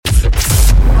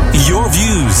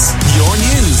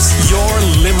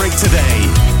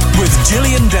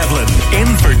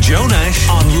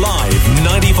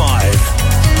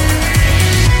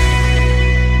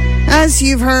As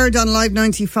you've heard on Live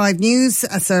 95 News,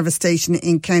 a service station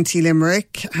in County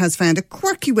Limerick has found a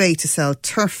quirky way to sell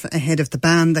turf ahead of the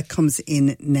ban that comes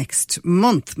in next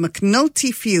month.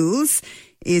 McNulty Fuels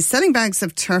is selling bags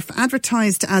of turf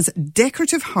advertised as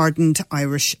decorative hardened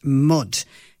Irish mud.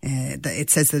 It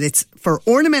says that it's for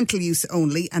ornamental use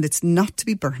only and it's not to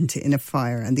be burnt in a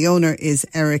fire. And the owner is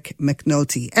Eric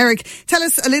McNulty. Eric, tell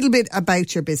us a little bit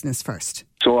about your business first.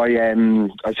 So I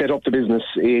set up the business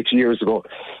 8 years ago.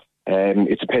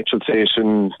 It's a petrol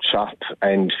station, shop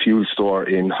and fuel store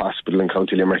in Hospital in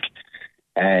County Limerick.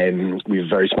 We have a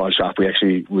very small shop.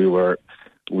 We were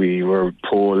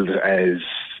polled as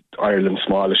Ireland's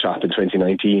smallest shop in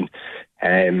 2019.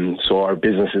 So our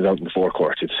business is out in the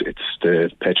forecourt. It's the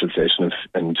petrol station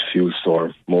and fuel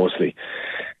store mostly,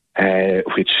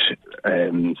 which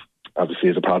obviously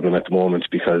is a problem at the moment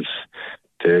because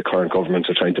the current government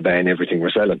are trying to ban everything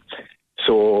we're selling.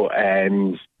 So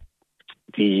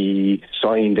the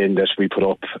sign then that we put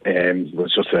up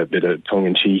was just a bit of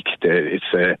tongue-in-cheek. It's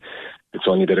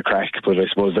only a bit of crack, but I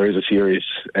suppose there is a serious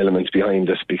element behind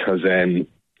this because, as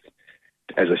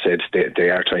I said, they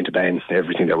are trying to ban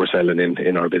everything that we're selling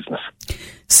in our business.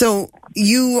 So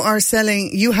you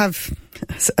have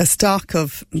a stock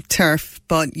of turf,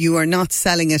 but you are not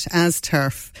selling it as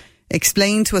turf.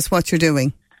 Explain to us what you're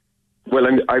doing. Well,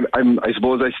 I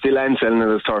suppose I still am selling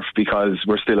it as turf because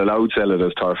we're still allowed to sell it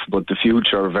as turf, but the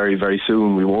future, very, very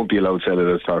soon, we won't be allowed to sell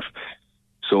it as turf.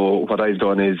 So what I've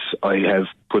done is I have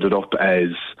put it up as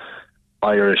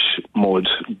Irish mud,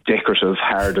 decorative,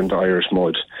 hardened Irish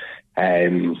mud.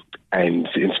 And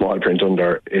in small print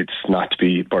under, it's not to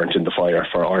be burnt in the fire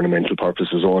for ornamental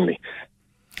purposes only.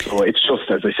 So it's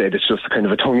just, as I said, it's just kind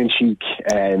of a tongue-in-cheek.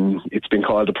 It's been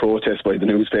called a protest by the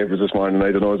newspapers this morning.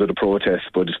 I don't know if it's a protest,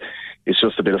 but it's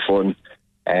just a bit of fun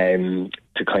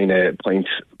to kind of point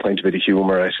a bit of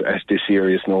humour at this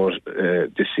serious note,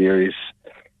 this serious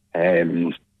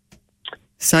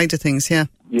side of things, yeah.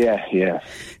 Yeah.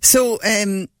 So,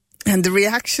 and the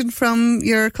reaction from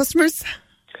your customers?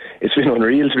 It's been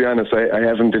unreal, to be honest. I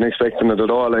haven't been expecting it at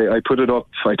all. I put it up.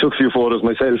 I took a few photos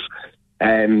myself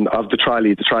of the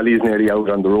trolley. The trolley is nearly out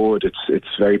on the road. It's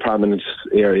a very prominent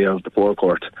area of the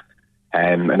forecourt.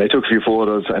 And I took a few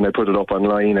photos and I put it up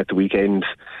online at the weekend.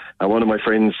 And one of my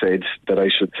friends said that I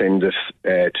should send it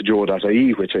to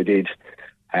Joe.ie, which I did.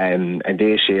 And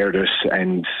they shared it,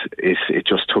 and it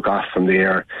just took off from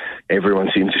there. Everyone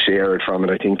seemed to share it from it.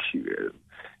 I think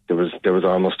there was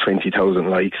almost 20,000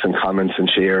 likes and comments and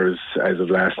shares as of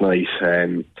last night.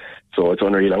 So it's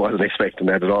unreal. I wasn't expecting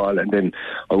that at all. And then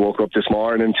I woke up this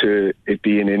morning to it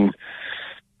being in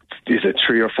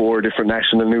 3 or 4 different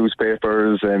national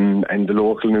newspapers and the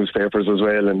local newspapers as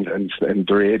well, and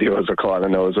the radios are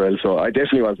calling now as well. So I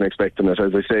definitely wasn't expecting it.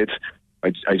 As I said,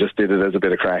 I just did it as a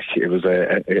bit of crack. It was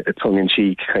a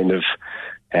tongue-in-cheek kind of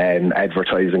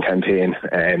advertising campaign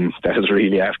that has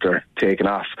really after taken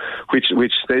off,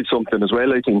 which said something as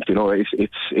well. I think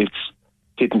it's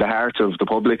hitting the heart of the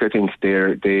public. I think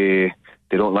they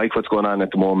don't like what's going on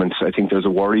at the moment. I think there's a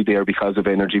worry there because of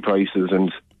energy prices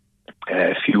and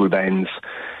fuel bans,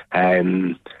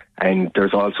 and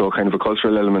there's also kind of a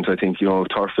cultural element. I think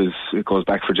turf it goes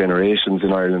back for generations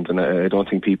in Ireland, and I don't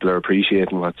think people are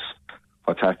appreciating what's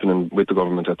happening with the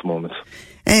government at the moment.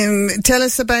 Tell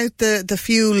us about the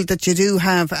fuel that you do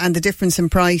have and the difference in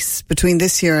price between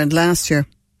this year and last year.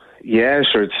 Yeah,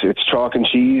 sure. It's chalk and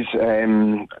cheese.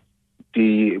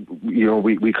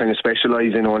 We kind of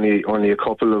specialise in only a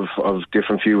couple of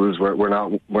different fuels. We're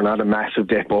not a massive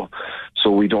depot,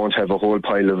 so we don't have a whole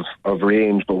pile of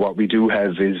range. But what we do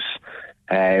have is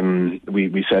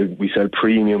we sell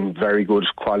premium, very good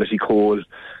quality coal,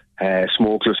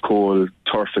 smokeless coal,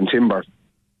 turf and timber.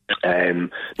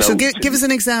 So give us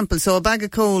an example. So a bag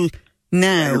of coal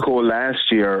now. A bag of coal last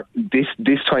year,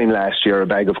 this time last year, a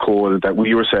bag of coal that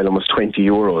we were selling was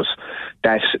 €20.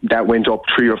 That went up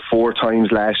 3 or 4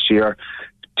 times last year.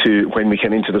 To when we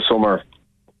came into the summer,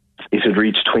 it had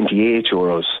reached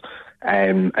 €28,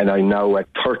 and I'm now at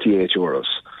 €38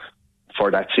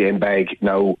 for that same bag.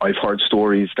 Now I've heard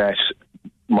stories that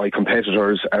my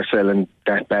competitors are selling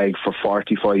that bag for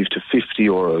 €45 to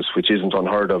 €50, which isn't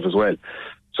unheard of as well.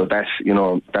 So that's,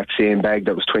 that same bag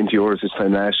that was €20 this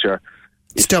time last year,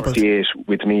 it's doubled. 38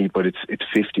 with me, but it's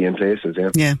 50 in places, yeah.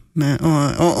 Yeah,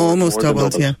 almost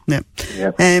doubled, yeah.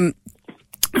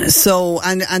 So,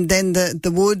 and then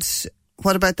the wood,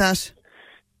 what about that?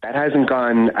 That hasn't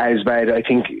gone as bad. I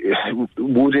think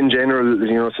wood in general,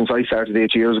 since I started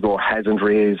 8 years ago, hasn't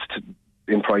raised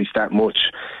in price that much.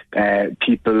 A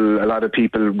lot of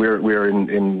people, we're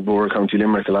in rural County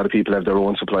Limerick, a lot of people have their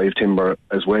own supply of timber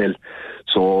as well.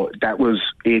 So that was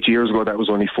 8 years ago, that was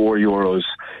only €4.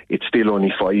 It's still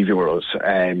only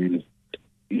 €5.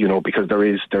 You know, because there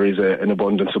is an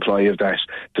abundant supply of that.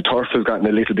 The turf has gotten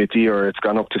a little bit dearer. It's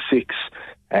gone up to 6,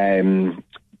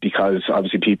 because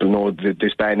obviously people know that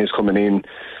this ban is coming in.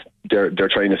 They're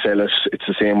trying to sell it. It's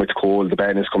the same with coal. The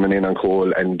ban is coming in on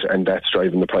coal, and that's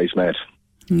driving the price mad.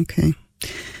 Okay.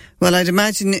 Well, I'd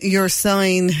imagine your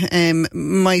sign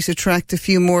might attract a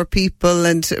few more people,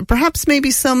 and perhaps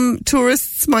maybe some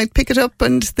tourists might pick it up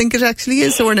and think it actually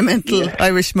is ornamental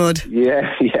Irish mud.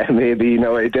 Yeah, maybe.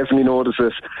 No, I definitely noticed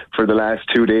it for the last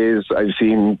 2 days. I've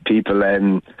seen people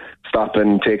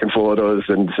stopping, taking photos,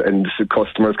 and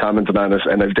customers commenting on it,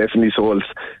 and I've definitely sold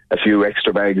a few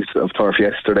extra bags of turf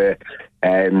yesterday.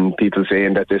 People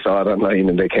saying that they saw it online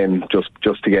and they came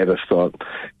just to get it. So,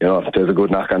 you know, there's a good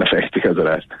knock-on effect because of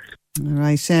that. All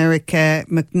right, Eric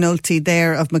McNulty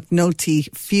there of McNulty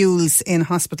Fuels in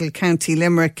Hospital, County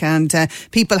Limerick. And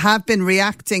people have been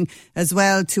reacting as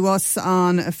well to us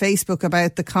on Facebook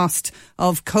about the cost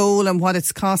of coal and what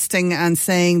it's costing, and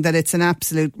saying that it's an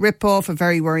absolute rip-off, a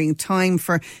very worrying time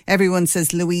for everyone,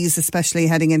 says Louise, especially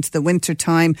heading into the winter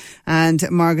time. And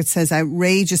Margaret says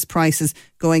outrageous prices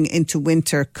going into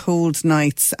winter, cold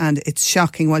nights, and it's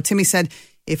shocking. While Timmy said,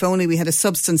 if only we had a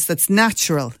substance that's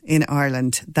natural in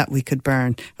Ireland that we could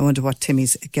burn. I wonder what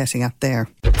Timmy's getting at there.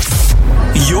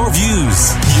 Your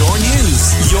views, your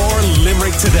news, your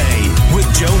Limerick Today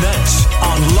with Joe Nash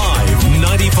on Live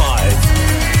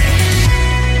 95.